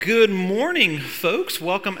Good morning, folks.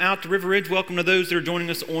 Welcome out to River Ridge. Welcome to those that are joining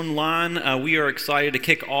us online. We are excited to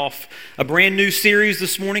kick off a brand new series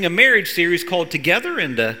this morning, a marriage series called Together.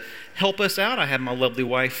 And to help us out, I have my lovely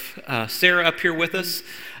wife, Sarah, up here with us.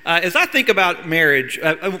 As I think about marriage,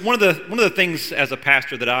 one of the things as a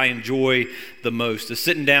pastor that I enjoy the most is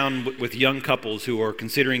sitting down with young couples who are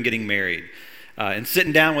considering getting married. And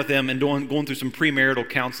sitting down with them and going through some premarital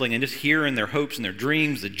counseling and just hearing their hopes and their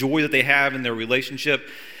dreams, the joy that they have in their relationship.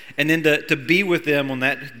 And then to be with them on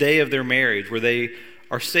that day of their marriage where they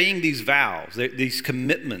are saying these vows, these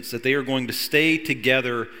commitments that they are going to stay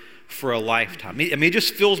together for a lifetime. I mean, it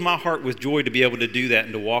just fills my heart with joy to be able to do that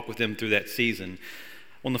and to walk with them through that season.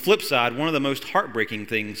 On the flip side, one of the most heartbreaking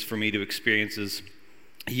things for me to experience is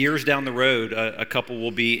years down the road, a couple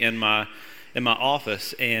will be in my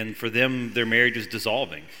office, and for them, their marriage is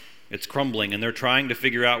dissolving. It's crumbling, and they're trying to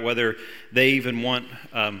figure out whether they even want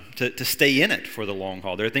to stay in it for the long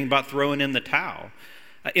haul. They're thinking about throwing in the towel.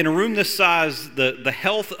 In a room this size, the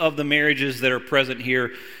health of the marriages that are present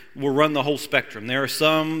here will run the whole spectrum. There are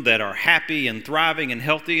some that are happy and thriving and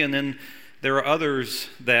healthy, and then there are others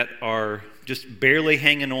that are just barely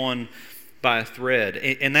hanging on by a thread.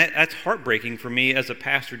 And that's heartbreaking for me as a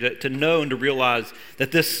pastor to know and to realize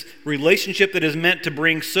that this relationship that is meant to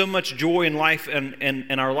bring so much joy in life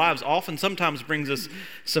and our lives often sometimes brings us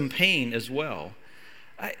some pain as well.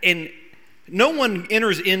 And no one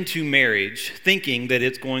enters into marriage thinking that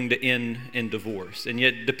it's going to end in divorce. And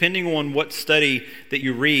yet, depending on what study that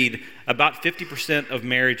you read, about 50% of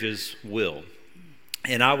marriages will.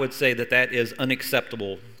 And I would say that is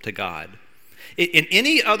unacceptable to God. In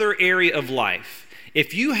any other area of life,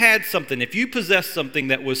 if you possessed something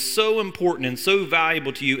that was so important and so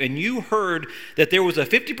valuable to you, and you heard that there was a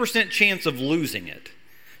 50% chance of losing it,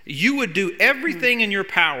 you would do everything in your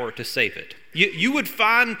power to save it. You would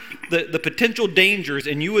find the potential dangers,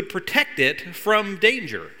 and you would protect it from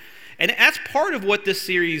danger. And that's part of what this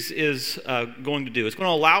series is going to do. It's going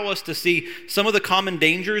to allow us to see some of the common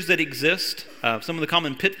dangers that exist, some of the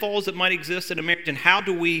common pitfalls that might exist in a marriage, and how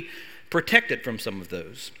do we protect it from some of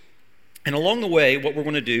those. And along the way, what we're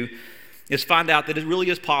going to do is find out that it really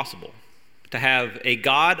is possible to have a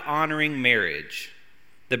God-honoring marriage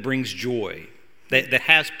that brings joy, that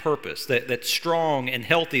has purpose, that's strong and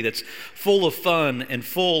healthy, that's full of fun and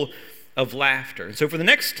full of laughter. And so for the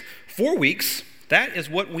next 4 weeks, that is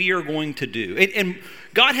what we are going to do. And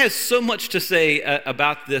God has so much to say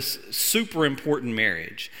about this super important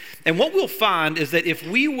marriage. And what we'll find is that if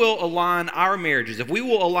we will align our marriages, if we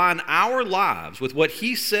will align our lives with what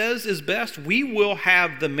He says is best, we will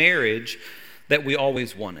have the marriage that we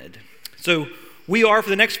always wanted. So we are, for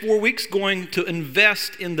the next 4 weeks, going to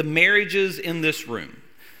invest in the marriages in this room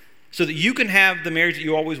so that you can have the marriage that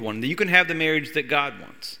you always wanted, that you can have the marriage that God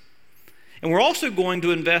wants. And we're also going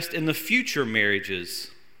to invest in the future marriages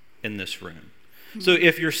in this room. So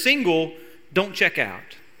if you're single, don't check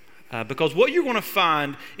out. Because what you're going to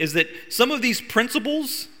find is that some of these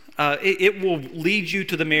principles, it will lead you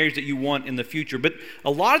to the marriage that you want in the future. But a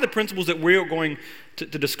lot of the principles that we're going to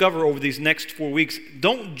discover over these next 4 weeks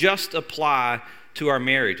don't just apply to our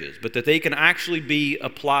marriages, but that they can actually be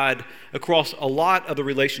applied across a lot of the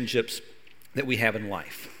relationships that we have in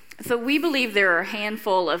life. So we believe there are a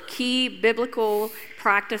handful of key biblical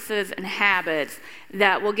practices and habits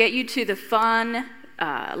that will get you to the fun,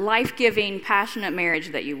 life-giving, passionate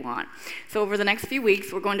marriage that you want. So over the next few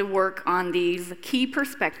weeks, we're going to work on these key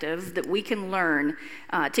perspectives that we can learn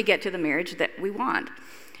to get to the marriage that we want.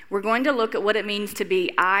 We're going to look at what it means to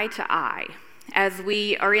be eye to eye, as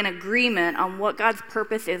we are in agreement on what God's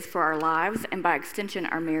purpose is for our lives and by extension,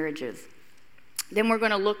 our marriages. Then we're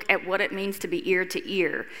going to look at what it means to be ear to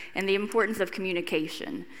ear and the importance of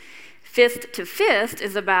communication. Fist to fist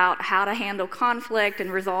is about how to handle conflict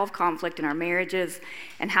and resolve conflict in our marriages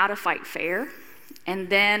and how to fight fair. And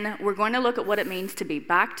then we're going to look at what it means to be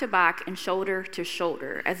back to back and shoulder to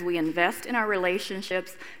shoulder as we invest in our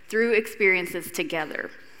relationships through experiences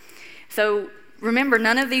together. So remember,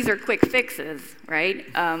 none of these are quick fixes, right?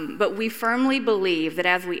 But we firmly believe that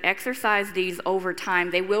as we exercise these over time,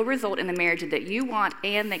 they will result in the marriage that you want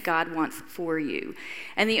and that God wants for you.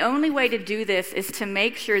 And the only way to do this is to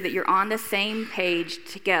make sure that you're on the same page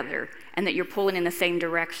together and that you're pulling in the same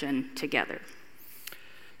direction together.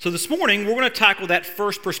 So this morning, we're going to tackle that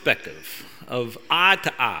first perspective of eye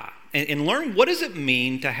to eye and learn what does it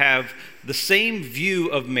mean to have the same view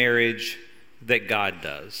of marriage that God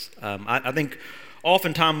does. I think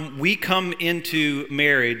oftentimes we come into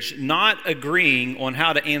marriage not agreeing on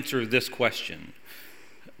how to answer this question.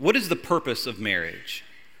 What is the purpose of marriage?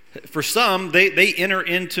 For some, they enter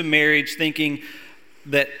into marriage thinking,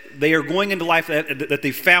 that they are going into life that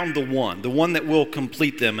they found the one that will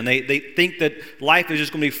complete them. And they think that life is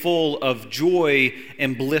just going to be full of joy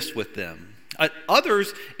and bliss with them.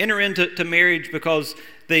 Others enter into marriage because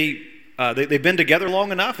they've been together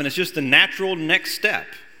long enough, and it's just the natural next step.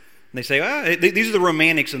 And they say, these are the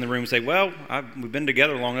romantics in the room, say, well, we've been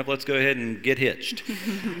together long enough, let's go ahead and get hitched.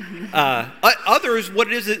 Others, what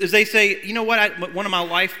it is they say, you know what, one of my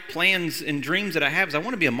life plans and dreams that I have is I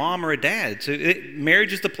want to be a mom or a dad. So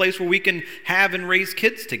marriage is the place where we can have and raise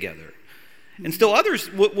kids together. And still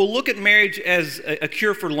others will look at marriage as a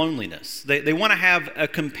cure for loneliness. They want to have a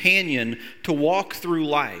companion to walk through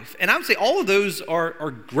life. And I would say all of those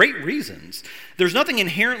are great reasons. There's nothing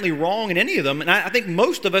inherently wrong in any of them. And I think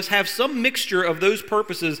most of us have some mixture of those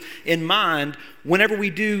purposes in mind whenever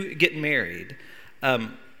we do get married.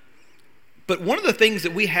 But one of the things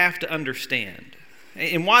that we have to understand,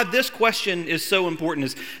 and why this question is so important,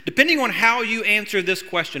 is depending on how you answer this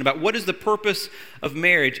question about what is the purpose of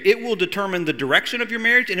marriage, it will determine the direction of your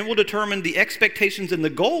marriage, and it will determine the expectations and the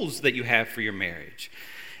goals that you have for your marriage.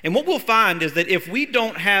 And what we'll find is that if we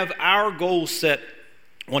don't have our goals set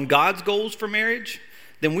on God's goals for marriage,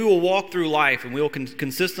 then we will walk through life and we will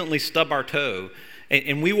consistently stub our toe.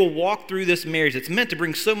 And we will walk through this marriage that's meant to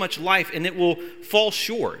bring so much life, and it will fall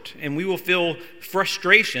short, and we will feel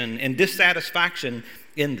frustration and dissatisfaction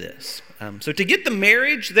in this. So to get the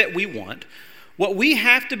marriage that we want, what we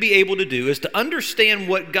have to be able to do is to understand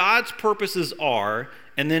what God's purposes are,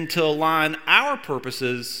 and then to align our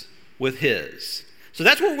purposes with His. So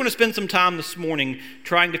that's where we're going to spend some time this morning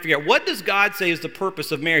trying to figure out what does God say is the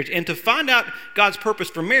purpose of marriage. And to find out God's purpose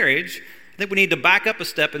for marriage, I think we need to back up a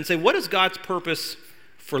step and say, what is God's purpose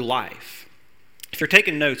for life? If you're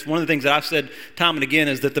taking notes, one of the things that I've said time and again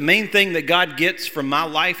is that the main thing that God gets from my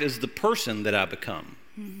life is the person that I become.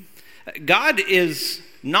 God is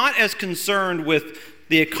not as concerned with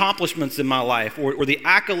the accomplishments in my life or the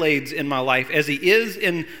accolades in my life as He is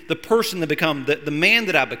in the person that become, the man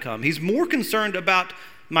that I become. He's more concerned about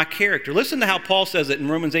my character. Listen to how Paul says it in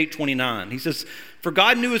Romans 8:29. He says, "For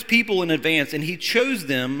God knew His people in advance, and He chose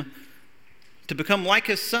them to become like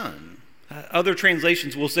His Son." Other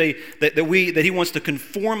translations will say that He wants to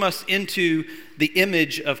conform us into the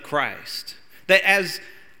image of Christ. That as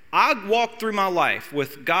I walk through my life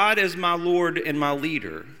with God as my Lord and my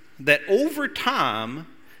leader, that over time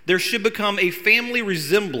there should become a family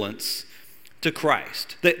resemblance to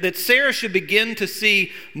Christ. That Sarah should begin to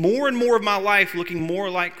see more and more of my life looking more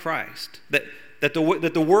like Christ. That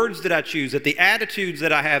the words that I choose, that the attitudes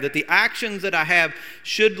that I have, that the actions that I have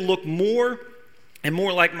should look more and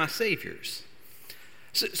more like my Savior's.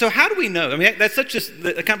 So how do we know? I mean, that's such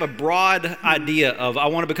a kind of a broad idea of I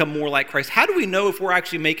want to become more like Christ. How do we know if we're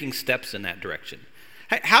actually making steps in that direction?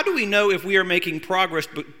 How do we know if we are making progress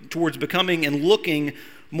towards becoming and looking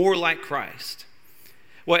more like Christ?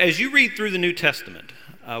 Well, as you read through the New Testament,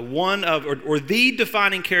 the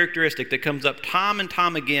defining characteristic that comes up time and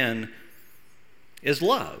time again is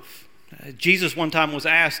love. Jesus one time was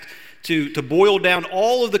asked to boil down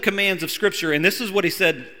all of the commands of Scripture, and this is what He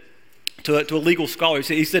said to a legal scholar.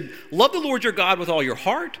 He said, love the Lord your God with all your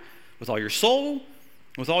heart, with all your soul,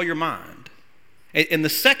 with all your mind. And the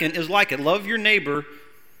second is like it, love your neighbor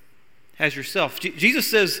as yourself.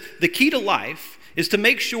 Jesus says the key to life is to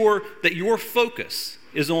make sure that your focus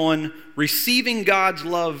is on receiving God's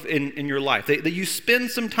love in your life, that you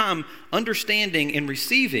spend some time understanding and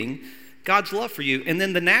receiving God's love for you, and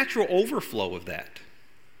then the natural overflow of that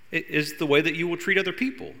is the way that you will treat other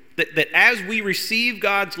people. That as we receive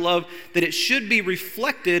God's love, that it should be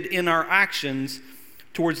reflected in our actions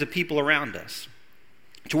towards the people around us.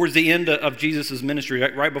 Towards the end of Jesus' ministry,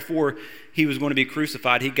 right before He was going to be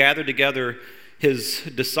crucified, He gathered together His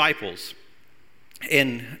disciples.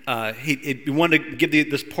 And he wanted to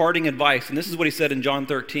give this parting advice. And this is what He said in John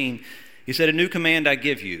 13. He said, "A new command I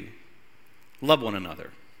give you, love one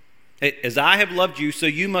another. As I have loved you, so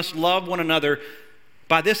you must love one another.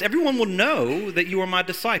 By this, everyone will know that you are my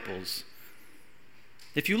disciples,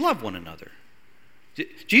 if you love one another."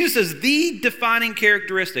 Jesus says the defining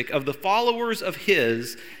characteristic of the followers of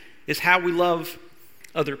His is how we love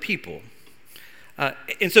other people.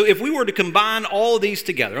 And so if we were to combine all of these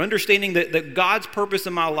together, understanding that God's purpose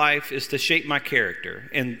in my life is to shape my character,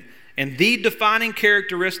 and the defining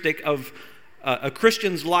characteristic of a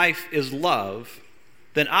Christian's life is love,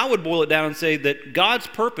 then I would boil it down and say that God's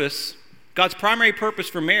primary purpose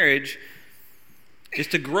for marriage is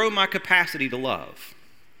to grow my capacity to love.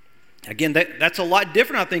 Again, that's a lot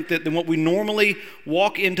different, I think, than what we normally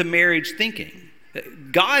walk into marriage thinking.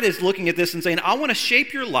 God is looking at this and saying, I want to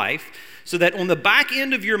shape your life so that on the back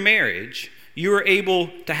end of your marriage, you are able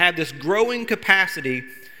to have this growing capacity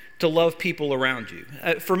to love people around you.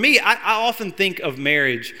 For me, I often think of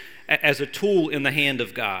marriage as a tool in the hand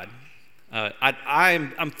of God.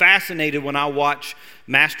 I'm fascinated when I watch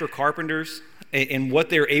master carpenters and what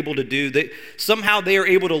they're able to do. Somehow they are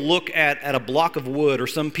able to look at a block of wood or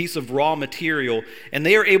some piece of raw material, and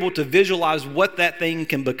they are able to visualize what that thing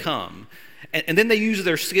can become. And then they use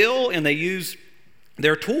their skill and they use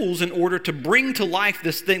their tools in order to bring to life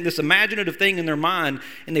this thing, this imaginative thing in their mind,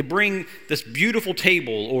 and they bring this beautiful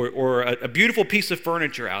table or a beautiful piece of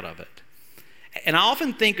furniture out of it. And I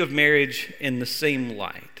often think of marriage in the same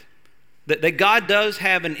light. That God does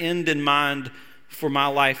have an end in mind for my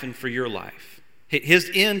life and for your life.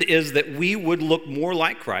 His end is that we would look more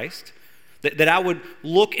like Christ, that I would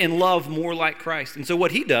look and love more like Christ. And so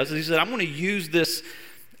what he does is he said, I'm going to use this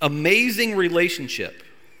amazing relationship,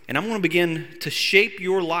 and I'm going to begin to shape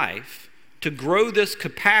your life to grow this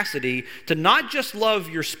capacity to not just love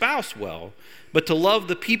your spouse well, but to love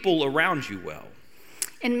the people around you well.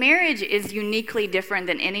 And marriage is uniquely different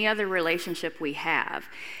than any other relationship we have.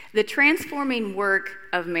 The transforming work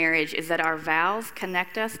of marriage is that our vows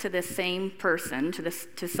connect us to the same person,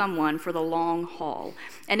 to someone for the long haul.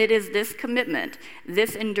 And it is this commitment,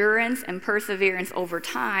 this endurance and perseverance over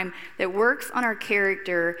time that works on our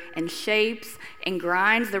character and shapes and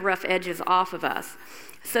grinds the rough edges off of us,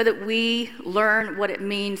 so that we learn what it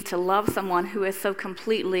means to love someone who is so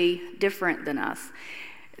completely different than us.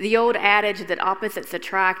 The old adage that opposites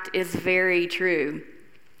attract is very true.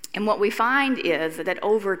 And what we find is that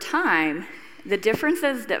over time, the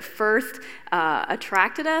differences that first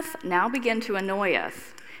attracted us now begin to annoy us,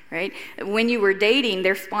 right? When you were dating,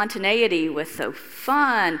 their spontaneity was so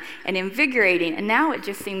fun and invigorating, and now it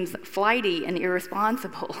just seems flighty and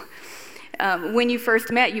irresponsible. When you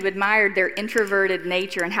first met, you admired their introverted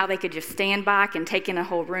nature and how they could just stand back and take in a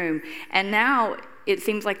whole room. And now it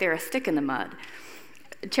seems like they're a stick in the mud.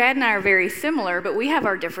 Chad and I are very similar, but we have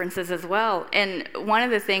our differences as well. And one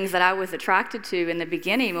of the things that I was attracted to in the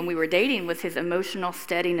beginning when we were dating was his emotional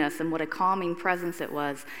steadiness and what a calming presence it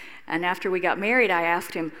was. And after we got married, I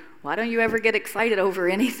asked him, why don't you ever get excited over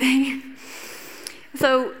anything?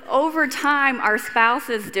 So over time, our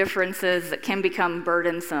spouse's differences can become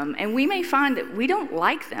burdensome, and we may find that we don't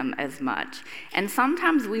like them as much. And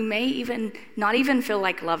sometimes we may not even feel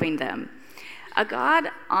like loving them. A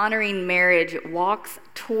God-honoring marriage walks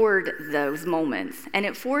toward those moments, and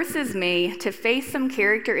it forces me to face some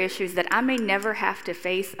character issues that I may never have to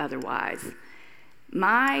face otherwise.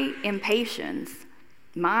 My impatience,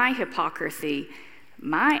 my hypocrisy,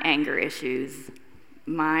 my anger issues,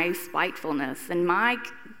 my spitefulness, and my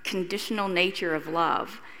conditional nature of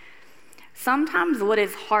love. Sometimes what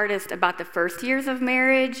is hardest about the first years of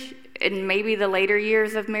marriage, and maybe the later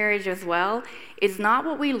years of marriage as well, is not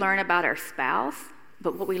what we learn about our spouse,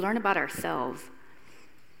 but what we learn about ourselves.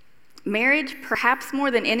 Marriage, perhaps more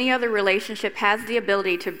than any other relationship, has the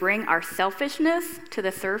ability to bring our selfishness to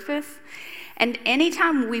the surface. And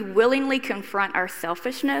anytime we willingly confront our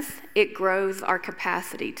selfishness, it grows our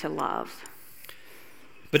capacity to love.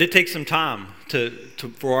 But it takes some time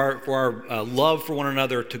for our love for one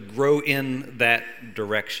another to grow in that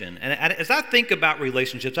direction. And as I think about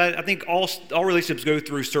relationships, I think all relationships go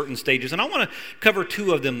through certain stages. And I want to cover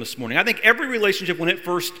two of them this morning. I think every relationship, when it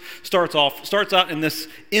first starts out in this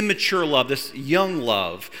immature love, this young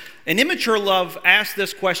love. And immature love asks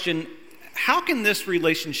this question, how can this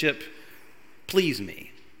relationship please me?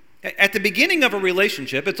 At the beginning of a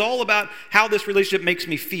relationship, it's all about how this relationship makes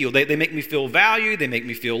me feel. They make me feel valued, they make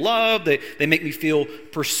me feel loved, they make me feel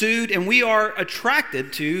pursued, and we are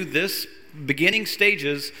attracted to this beginning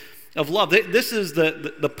stages of love. This is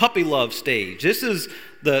the puppy love stage. This is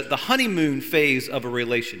the honeymoon phase of a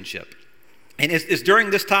relationship. And it's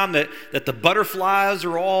during this time that the butterflies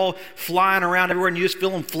are all flying around everywhere and you just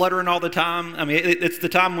feel them fluttering all the time. I mean, it's the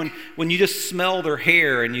time when you just smell their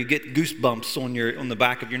hair and you get goosebumps on the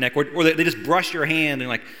back of your neck. Or they just brush your hand and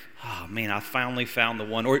like, oh man, I finally found the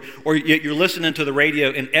one. Or you're listening to the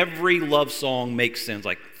radio and every love song makes sense.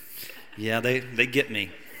 Like, yeah, they get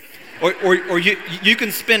me. Or you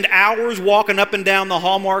can spend hours walking up and down the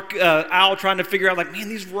Hallmark aisle trying to figure out, like, man,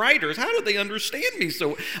 these writers, how do they understand me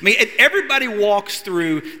so? I mean, everybody walks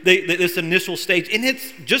through this initial stage, and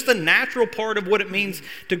it's just a natural part of what it means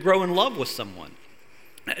to grow in love with someone.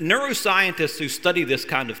 Neuroscientists who study this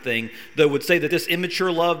kind of thing, though, would say that this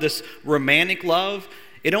immature love, this romantic love,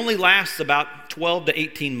 it only lasts about 12 to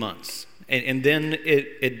 18 months, and then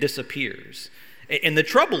it disappears. And the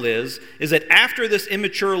trouble is that after this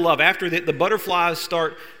immature love, after the butterflies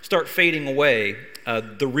start fading away,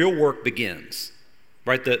 the real work begins,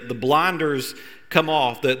 right? The blinders come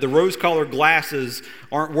off. The rose-colored glasses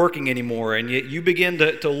aren't working anymore, and you begin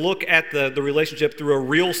to look at the relationship through a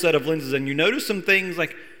real set of lenses, and you notice some things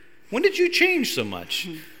like, when did you change so much?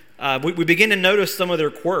 We begin to notice some of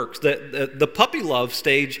their quirks. The puppy love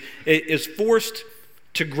stage is forced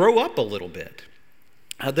to grow up a little bit.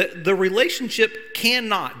 The relationship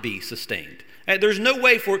cannot be sustained. There's no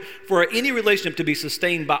way for any relationship to be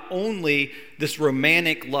sustained by only this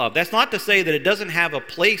romantic love. That's not to say that it doesn't have a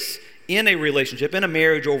place in a relationship, in a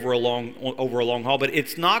marriage over a long haul, but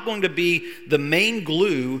it's not going to be the main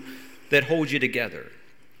glue that holds you together.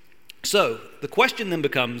 So the question then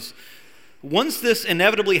becomes, once this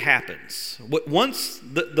inevitably happens, once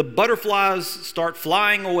the butterflies start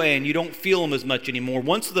flying away and you don't feel them as much anymore,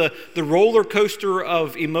 once the roller coaster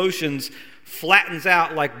of emotions flattens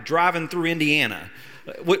out like driving through Indiana,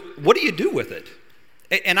 what do you do with it?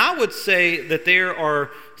 And I would say that there are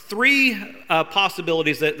three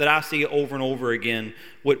possibilities that I see over and over again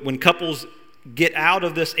when couples get out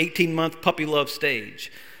of this 18-month puppy love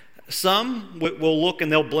stage. Some will look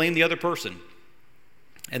and they'll blame the other person.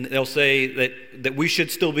 And they'll say that we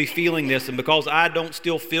should still be feeling this, and because I don't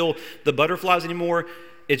still feel the butterflies anymore,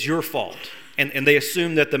 it's your fault. And they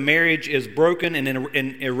assume that the marriage is broken and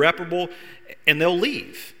irreparable, and they'll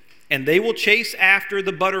leave. And they will chase after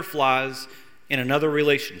the butterflies in another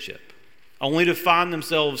relationship, only to find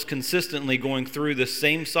themselves consistently going through the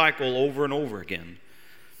same cycle over and over again.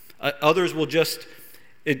 Others will just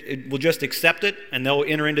accept it, and they'll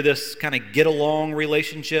enter into this kind of get-along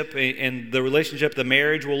relationship, and the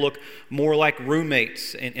marriage will look more like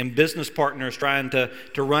roommates and business partners trying to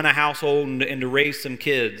run a household and to raise some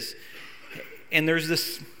kids. And there's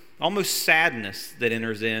this almost sadness that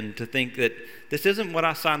enters in to think that this isn't what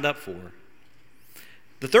I signed up for.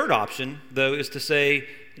 The third option, though, is to say,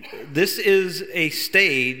 this is a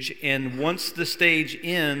stage, and once the stage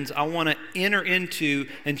ends, I want to enter into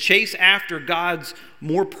and chase after God's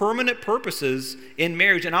more permanent purposes in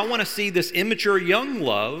marriage, and I want to see this immature young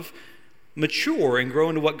love mature and grow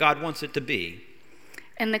into what God wants it to be.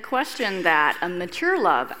 And the question that a mature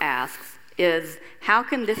love asks is, how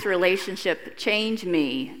can this relationship change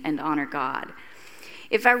me and honor God?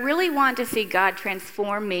 If I really want to see God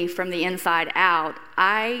transform me from the inside out,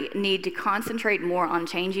 I need to concentrate more on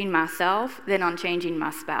changing myself than on changing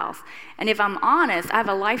my spouse. And if I'm honest, I have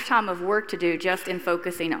a lifetime of work to do just in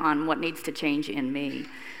focusing on what needs to change in me.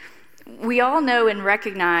 We all know and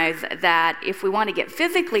recognize that if we want to get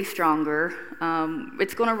physically stronger,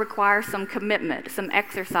 it's going to require some commitment, some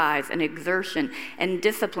exercise and exertion and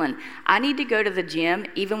discipline. I need to go to the gym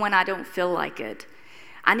even when I don't feel like it.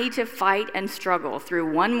 I need to fight and struggle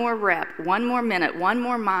through one more rep, one more minute, one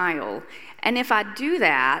more mile. And if I do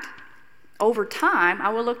that, over time, I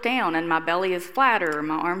will look down and my belly is flatter,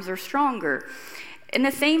 my arms are stronger. And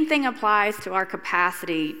the same thing applies to our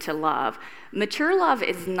capacity to love. Mature love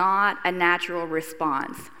is not a natural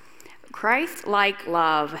response. Christ-like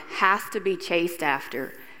love has to be chased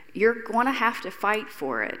after. You're going to have to fight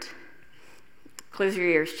for it. Close your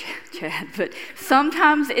ears, Chad, but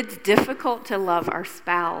sometimes it's difficult to love our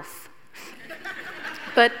spouse.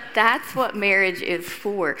 But that's what marriage is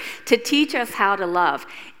for, to teach us how to love.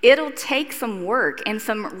 It'll take some work and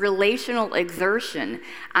some relational exertion.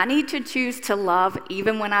 I need to choose to love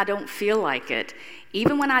even when I don't feel like it,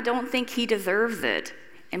 even when I don't think he deserves it,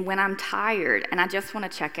 and when I'm tired and I just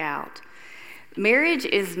want to check out. Marriage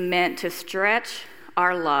is meant to stretch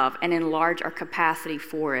our love and enlarge our capacity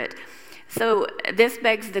for it. So this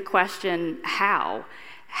begs the question, how?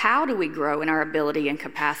 How do we grow in our ability and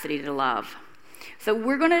capacity to love? So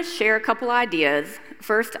we're going to share a couple ideas.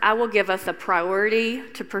 First, I will give us a priority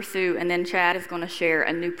to pursue, and then Chad is going to share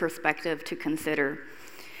a new perspective to consider.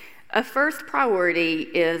 A first priority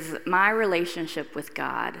is my relationship with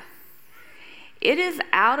God. It is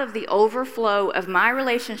out of the overflow of my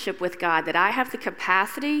relationship with God that I have the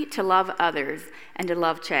capacity to love others and to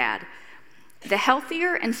love Chad. The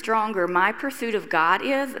healthier and stronger my pursuit of God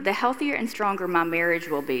is, the healthier and stronger my marriage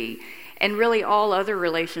will be, and really all other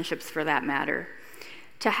relationships for that matter.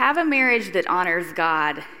 To have a marriage that honors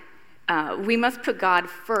God, we must put God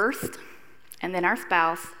first, and then our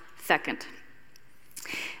spouse second.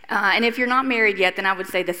 And if you're not married yet, then I would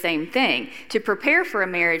say the same thing. To prepare for a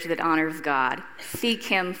marriage that honors God, seek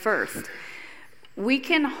Him first. We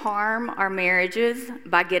can harm our marriages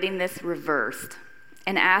by getting this reversed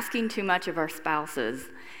and asking too much of our spouses.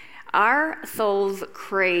 Our souls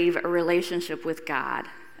crave a relationship with God,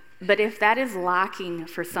 but if that is lacking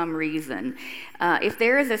for some reason, if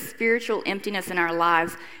there is a spiritual emptiness in our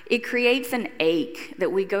lives, it creates an ache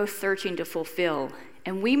that we go searching to fulfill.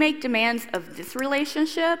 And we make demands of this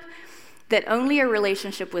relationship that only a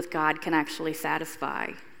relationship with God can actually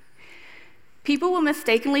satisfy. People will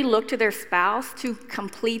mistakenly look to their spouse to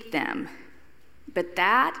complete them, but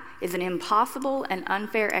that is an impossible and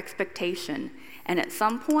unfair expectation, and at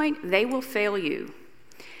some point, they will fail you.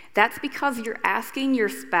 That's because you're asking your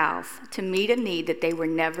spouse to meet a need that they were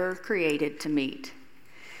never created to meet.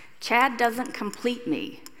 Chad doesn't complete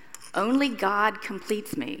me. Only God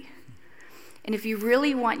completes me. And if you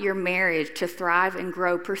really want your marriage to thrive and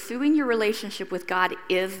grow, pursuing your relationship with God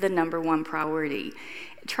is the number one priority.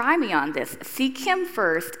 Try me on this. Seek Him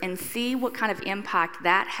first and see what kind of impact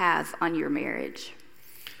that has on your marriage.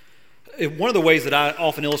 One of the ways that I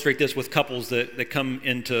often illustrate this with couples that come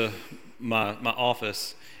into my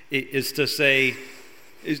office is to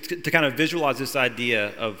kind of visualize this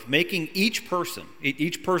idea of making each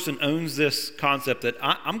person owns this concept that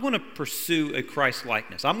I'm going to pursue a Christ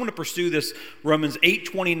likeness. I'm going to pursue this Romans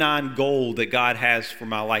 8:29 goal that God has for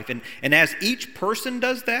my life. And as each person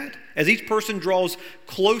does that, as each person draws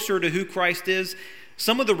closer to who Christ is,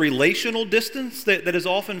 some of the relational distance that is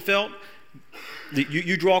often felt,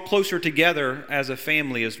 you draw closer together as a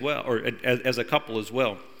family as well, or as a couple as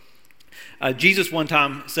well. Jesus one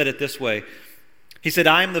time said it this way. He said,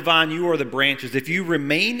 "I am the vine, you are the branches. If you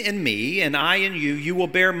remain in me and I in you, you will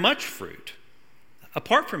bear much fruit.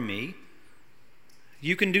 Apart from me,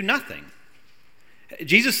 you can do nothing."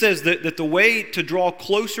 Jesus says that the way to draw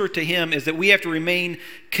closer to Him is that we have to remain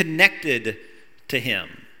connected to Him.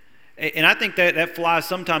 And I think that flies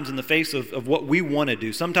sometimes in the face of what we want to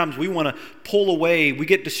do. Sometimes we want to pull away. We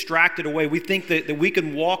get distracted away. We think that we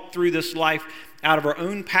can walk through this life out of our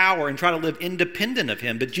own power and try to live independent of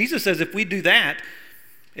Him. But Jesus says if we do that,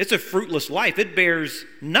 it's a fruitless life. It bears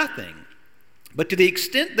nothing. But to the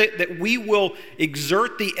extent that we will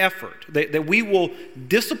exert the effort, that we will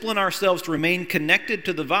discipline ourselves to remain connected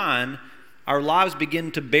to the vine, our lives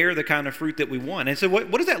begin to bear the kind of fruit that we want. And so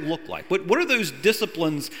what does that look like? What are those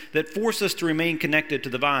disciplines that force us to remain connected to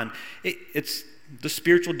the vine? It's the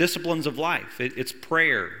spiritual disciplines of life. It's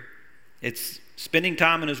prayer. It's spending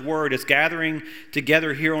time in His Word. It's gathering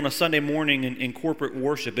together here on a Sunday morning in corporate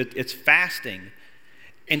worship. It's fasting.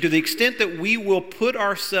 And to the extent that we will put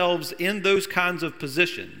ourselves in those kinds of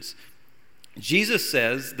positions, Jesus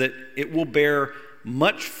says that it will bear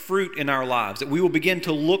much fruit in our lives, that we will begin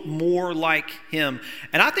to look more like Him.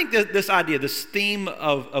 And I think that this idea, this theme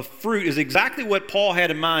of fruit is exactly what Paul had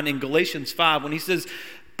in mind in Galatians 5 when he says,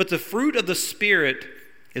 "But the fruit of the Spirit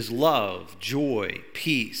is love, joy,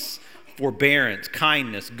 peace, forbearance,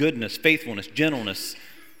 kindness, goodness, faithfulness, gentleness,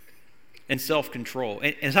 and self-control."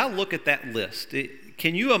 And as I look at that list,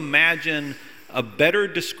 can you imagine a better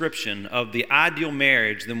description of the ideal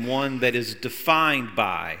marriage than one that is defined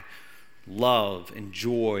by love and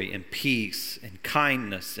joy and peace and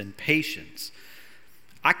kindness and patience?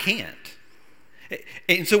 I can't.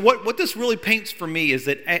 And so what this really paints for me is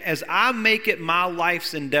that as I make it my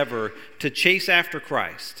life's endeavor to chase after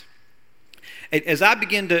Christ, as I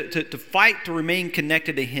begin to fight to remain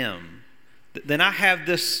connected to Him, then I have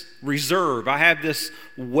this reserve, I have this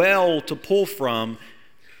well to pull from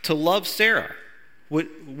to love Sarah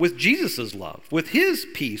with Jesus' love, with His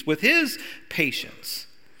peace, with His patience.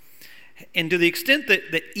 And to the extent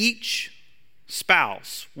that each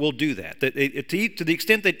spouse will do that, to the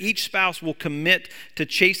extent that each spouse will commit to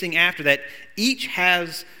chasing after that, each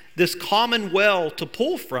has this common well to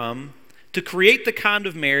pull from to create the kind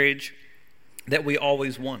of marriage that we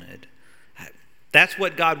always wanted. That's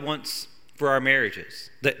what God wants for our marriages.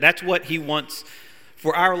 That's what He wants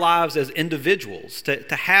for our lives as individuals,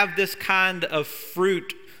 to have this kind of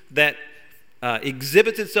fruit that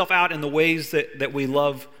exhibits itself out in the ways that we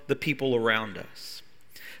love the people around us.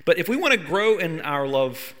 But if we want to grow in our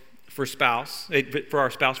love for our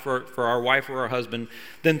spouse, for our wife or our husband,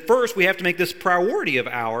 then first we have to make this priority of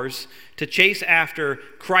ours to chase after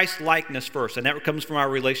Christ likeness first, and that comes from our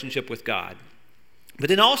relationship with God. But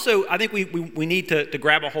then also, I think we need to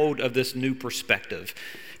grab a hold of this new perspective.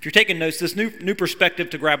 If you're taking notes, this new perspective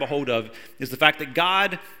to grab a hold of is the fact that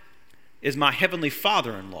God is my heavenly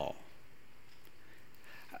father-in-law.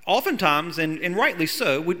 Oftentimes, and rightly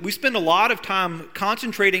so, we spend a lot of time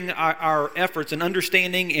concentrating our efforts and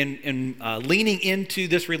understanding and leaning into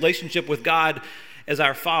this relationship with God as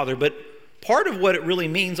our Father. But part of what it really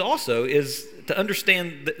means also is to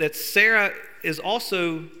understand that Sarah is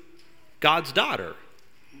also God's daughter,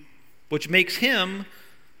 which makes Him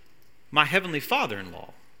my heavenly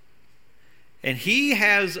father-in-law. And He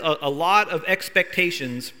has a lot of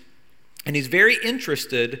expectations, and He's very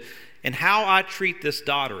interested in how I treat this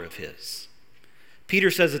daughter of His. Peter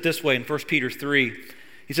says it this way in 1 Peter 3.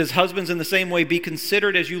 He says, husbands, in the same way, be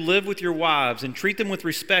considerate as you live with your wives, and treat them with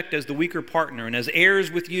respect as the weaker partner, and as heirs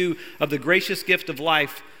with you of the gracious gift of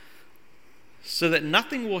life, so that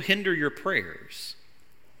nothing will hinder your prayers.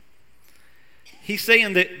 He's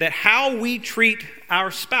saying that how we treat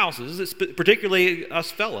our spouses, particularly us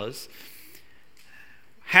fellas,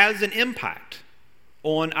 has an impact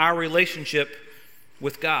on our relationship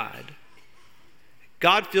with God.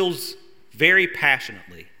 God feels very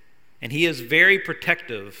passionately, and he is very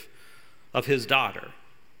protective of his daughter.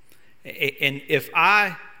 And if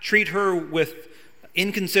I treat her with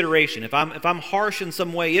inconsideration, if I'm harsh in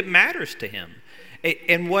some way, it matters to him.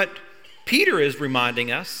 And what Peter is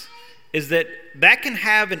reminding us is that can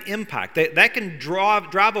have an impact, that can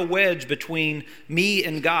drive a wedge between me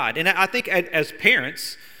and God. And I think as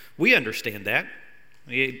parents, we understand that.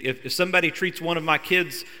 If somebody treats one of my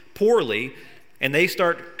kids poorly and they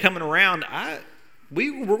start coming around,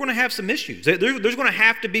 we're going to have some issues. There's going to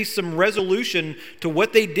have to be some resolution to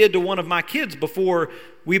what they did to one of my kids before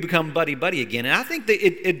we become buddy-buddy again. And I think that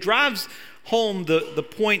it drives home the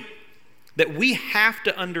point that we have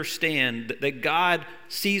to understand that God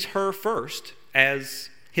sees her first as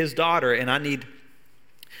his daughter, and I need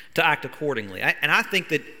to act accordingly. And I think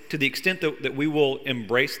that to the extent that we will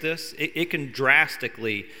embrace this, it can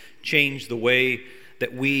drastically change the way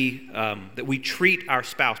that we treat our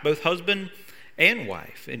spouse, both husband and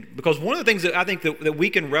wife. And because one of the things that I think that we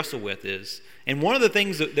can wrestle with is, and one of the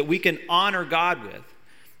things that we can honor God with,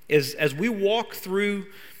 is as we walk through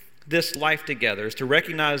this life together, is to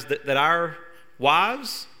recognize that our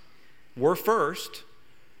wives were first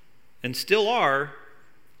and still are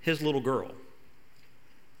his little girl.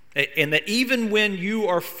 And that even when you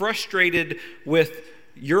are frustrated with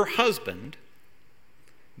your husband,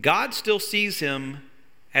 God still sees him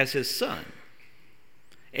as his son.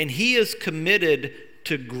 And he is committed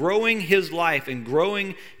to growing his life and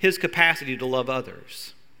growing his capacity to love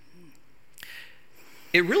others.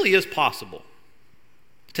 It really is possible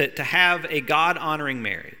to have a God-honoring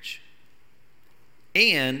marriage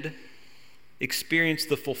and experience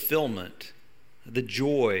the fulfillment, the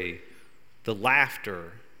joy, the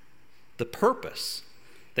laughter, the purpose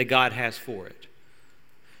that God has for it.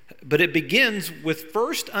 But it begins with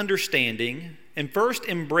first understanding and first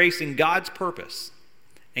embracing God's purpose.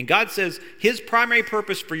 And God says his primary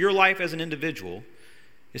purpose for your life as an individual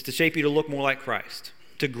is to shape you to look more like Christ,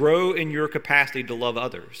 to grow in your capacity to love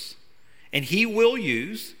others. And he will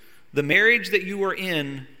use the marriage that you are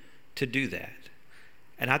in to do that.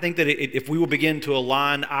 And I think that if we will begin to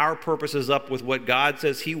align our purposes up with what God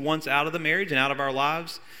says he wants out of the marriage and out of our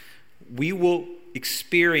lives, we will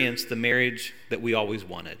experience the marriage that we always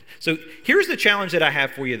wanted. So here's the challenge that I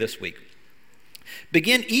have for you this week.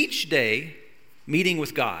 Begin each day meeting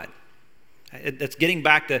with God. That's getting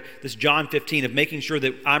back to this John 15 of making sure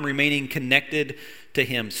that I'm remaining connected to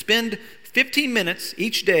him. Spend 15 minutes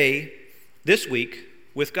each day this week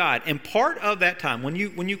with God. And part of that time, when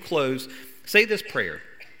you close, say this prayer.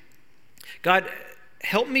 God,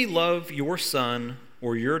 help me love your son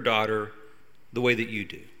or your daughter the way that you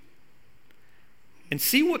do. And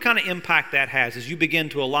see what kind of impact that has as you begin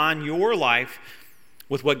to align your life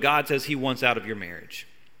with what God says he wants out of your marriage.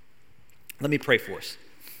 Let me pray for us.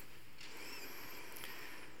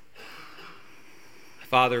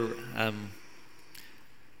 Father,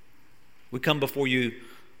 we come before you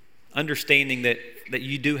understanding that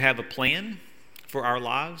you do have a plan for our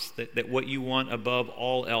lives, that what you want above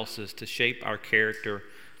all else is to shape our character,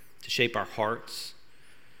 to shape our hearts,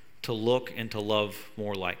 to look and to love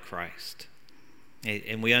more like Christ.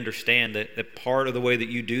 And we understand that part of the way that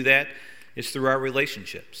you do that is through our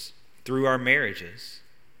relationships, through our marriages.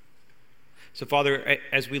 So, Father,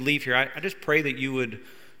 as we leave here, I just pray that you would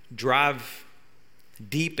drive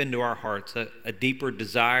deep into our hearts a deeper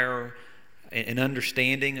desire and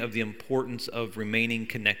understanding of the importance of remaining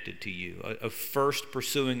connected to you, of first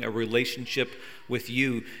pursuing a relationship with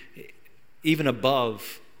you even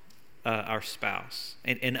above our spouse,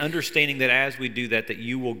 and understanding that as we do that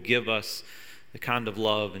you will give us the kind of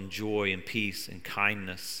love and joy and peace and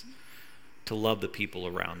kindness to love the people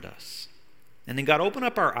around us. And then, God, open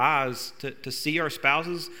up our eyes to see our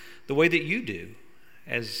spouses the way that you do,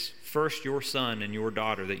 as first your son and your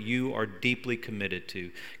daughter that you are deeply committed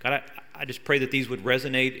to. God, I just pray that these would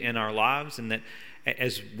resonate in our lives, and that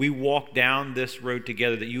as we walk down this road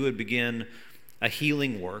together, that you would begin a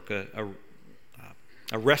healing work,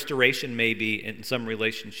 a restoration maybe in some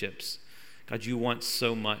relationships. God, you want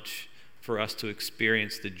so much for us to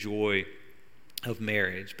experience the joy of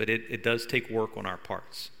marriage, but it does take work on our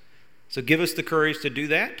parts. So give us the courage to do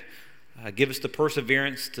that. Give us the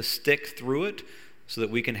perseverance to stick through it so that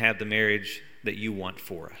we can have the marriage that you want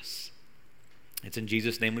for us. It's in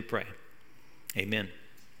Jesus' name we pray. Amen.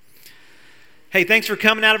 Hey, thanks for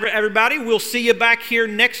coming out, everybody. We'll see you back here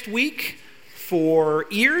next week for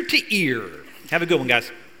Ear to Ear. Have a good one, guys.